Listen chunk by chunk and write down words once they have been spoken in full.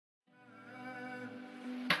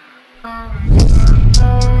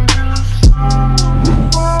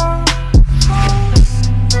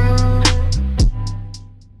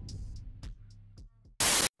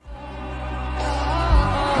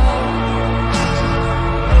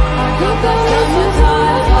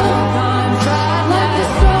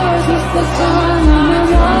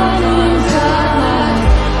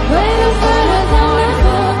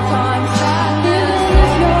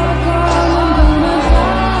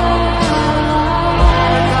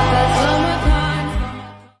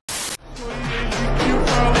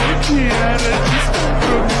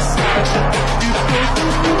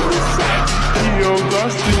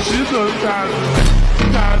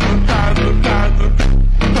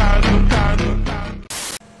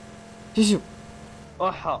شوف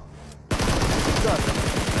احا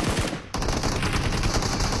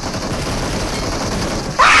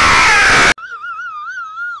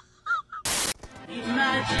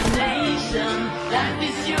Imagination, life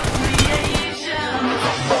is your creation.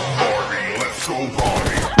 Let's go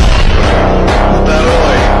party.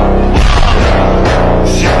 Второй.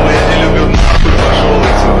 Всего я не любил, нахуй пошел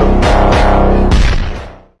отсюда.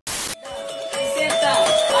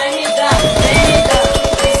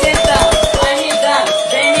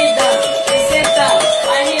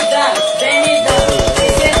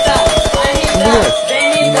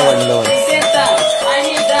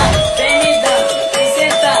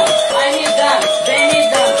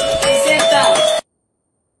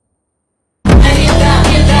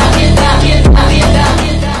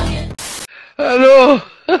 Алло!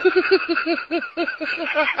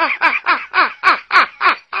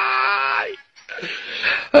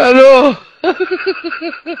 Алло!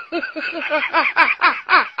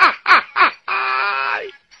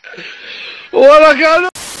 Ora, cara!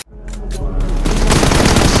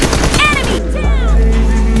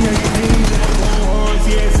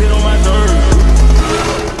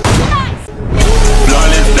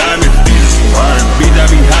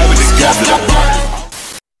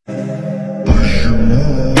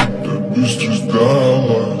 It's just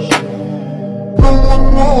diamonds. No one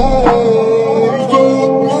knows, no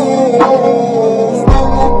one knows.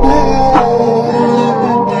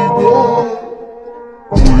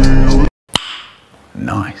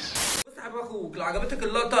 Nice. اسحب اخوك لو عجبتك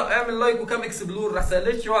اللقطه اعمل لايك وكام اكسبلور ما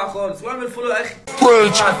سالتش واقع خالص واعمل فولو يا اخي.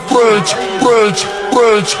 Bridge, bridge, bridge,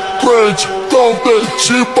 bridge, bridge. Don't let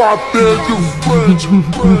shit pop in you. Bridge,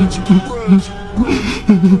 bridge, bridge.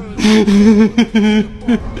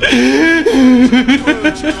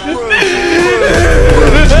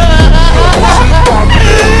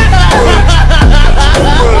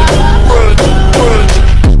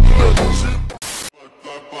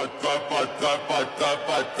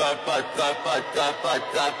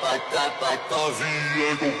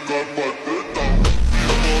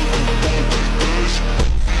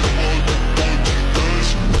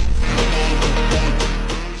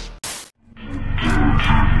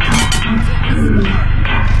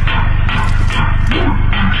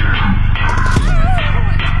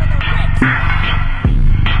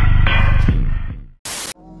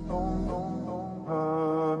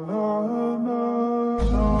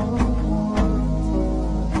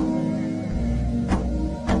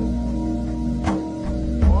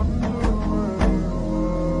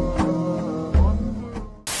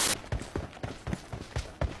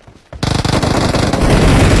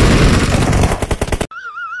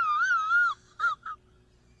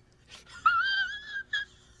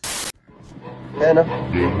 هنا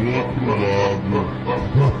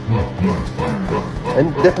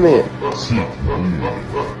عند تحميل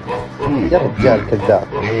يا رجال كذاب.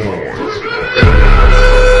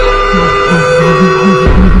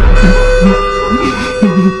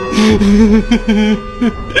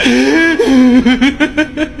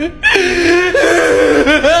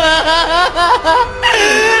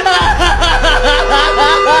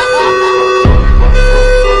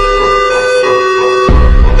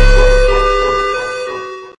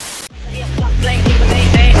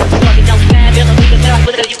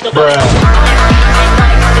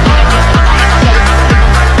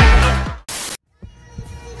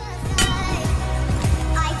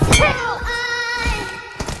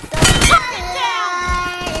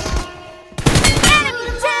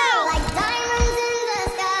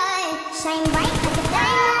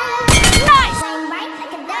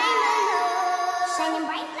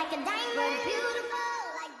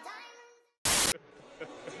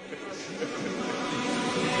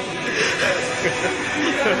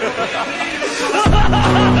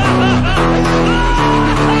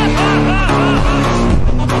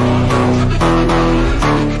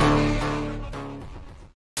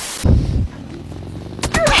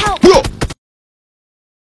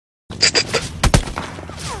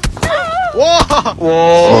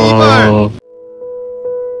 واو.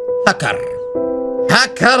 هكر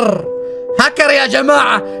هكر هكر يا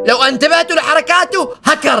جماعة، لو انتبهتوا لحركاته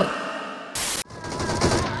هكر.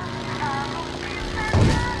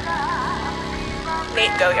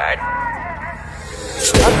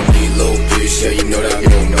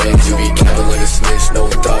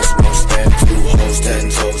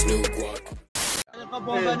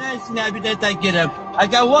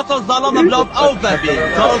 اگر وصل ظلام بلاب او ببین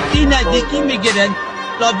کالتی ندیکی میگیرن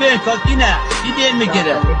لابین کالتی نه دیده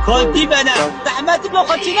میگیرن کالتی بنا زحمت بلا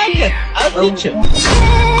خاچی نگیر از این چه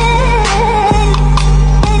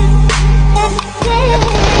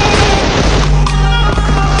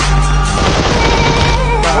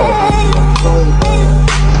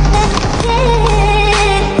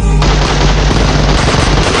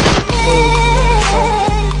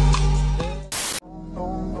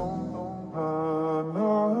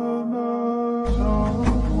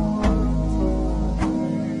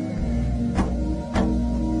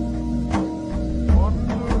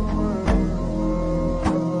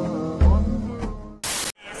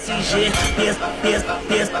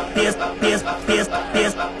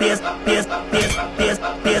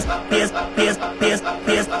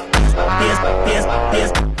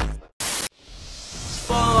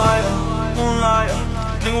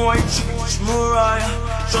Nigga, white chicken, it's Mariah.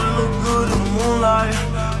 Tryna look good in the moonlight.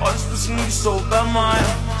 All this pussy niggas so bad, Maya.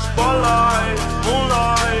 Spotlight,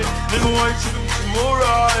 moonlight. Nigga, white chicken, it's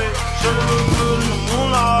Mariah. Tryna look good in the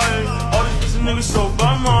moonlight. All this pussy niggas so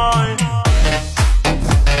bad, Maya.